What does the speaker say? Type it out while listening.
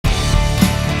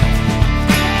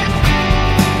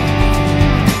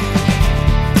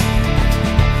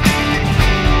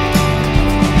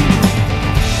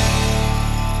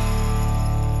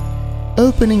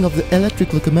opening of the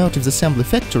electric locomotives assembly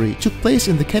factory took place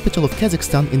in the capital of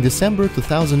Kazakhstan in December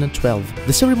 2012.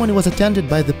 The ceremony was attended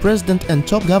by the president and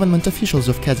top government officials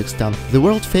of Kazakhstan, the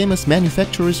world-famous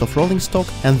manufacturers of rolling stock,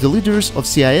 and the leaders of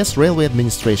CIS railway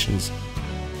administrations.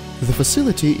 The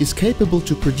facility is capable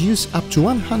to produce up to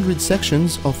 100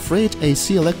 sections of freight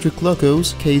AC electric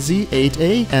locos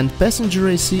KZ8A and passenger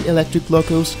AC electric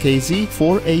locos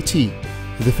KZ4AT.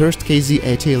 The first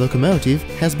KZ8A locomotive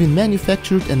has been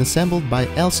manufactured and assembled by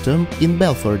Alstom in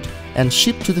Belfort and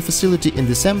shipped to the facility in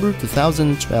December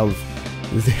 2012.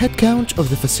 The headcount of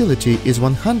the facility is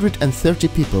 130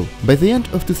 people. By the end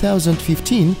of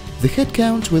 2015, the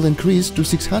headcount will increase to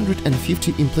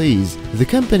 650 employees. The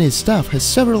company's staff has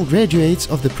several graduates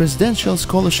of the Presidential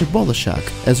Scholarship Bolashak,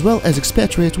 as well as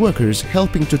expatriate workers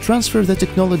helping to transfer the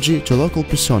technology to local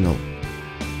personnel.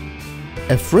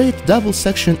 A freight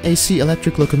double-section AC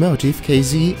electric locomotive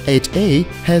KZ8A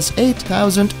has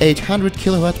 8,800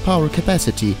 kW power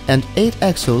capacity and 8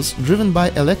 axles driven by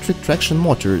electric traction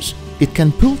motors. It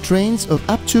can pull trains of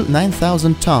up to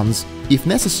 9,000 tons. If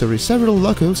necessary, several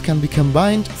locos can be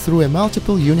combined through a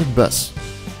multiple-unit bus.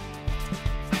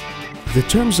 The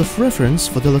terms of reference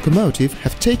for the locomotive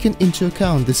have taken into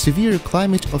account the severe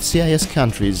climate of CIS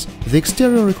countries. The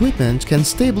exterior equipment can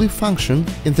stably function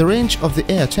in the range of the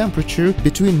air temperature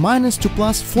between -2 to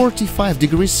 +45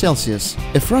 degrees Celsius.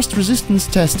 A frost resistance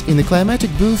test in the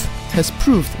climatic booth has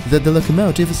proved that the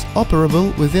locomotive is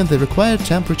operable within the required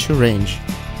temperature range.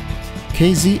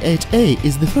 KZ8A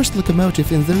is the first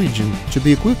locomotive in the region to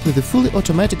be equipped with a fully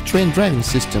automatic train driving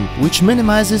system, which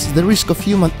minimizes the risk of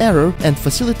human error and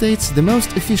facilitates the most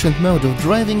efficient mode of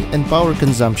driving and power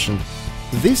consumption.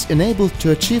 This enabled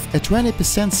to achieve a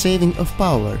 20% saving of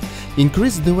power,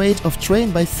 increase the weight of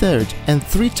train by third, and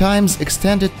 3 times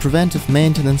extended preventive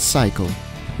maintenance cycle.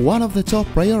 One of the top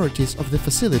priorities of the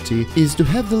facility is to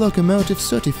have the locomotive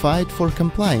certified for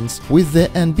compliance with the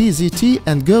NBZT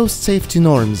and GHOST safety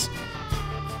norms.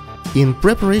 In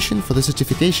preparation for the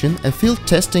certification, a field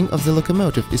testing of the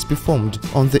locomotive is performed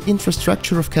on the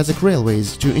infrastructure of Kazakh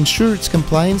railways to ensure its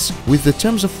compliance with the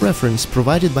terms of reference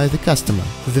provided by the customer.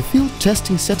 The field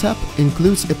testing setup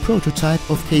includes a prototype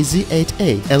of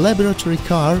KZ8A, a laboratory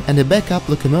car, and a backup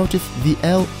locomotive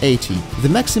VL80.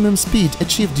 The maximum speed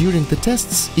achieved during the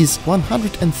tests is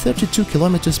 132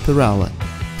 km/h.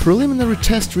 Preliminary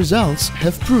test results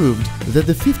have proved that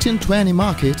the 1520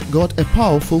 market got a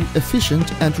powerful, efficient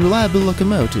and reliable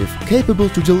locomotive, capable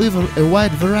to deliver a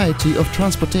wide variety of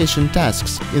transportation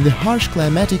tasks in the harsh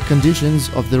climatic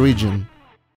conditions of the region.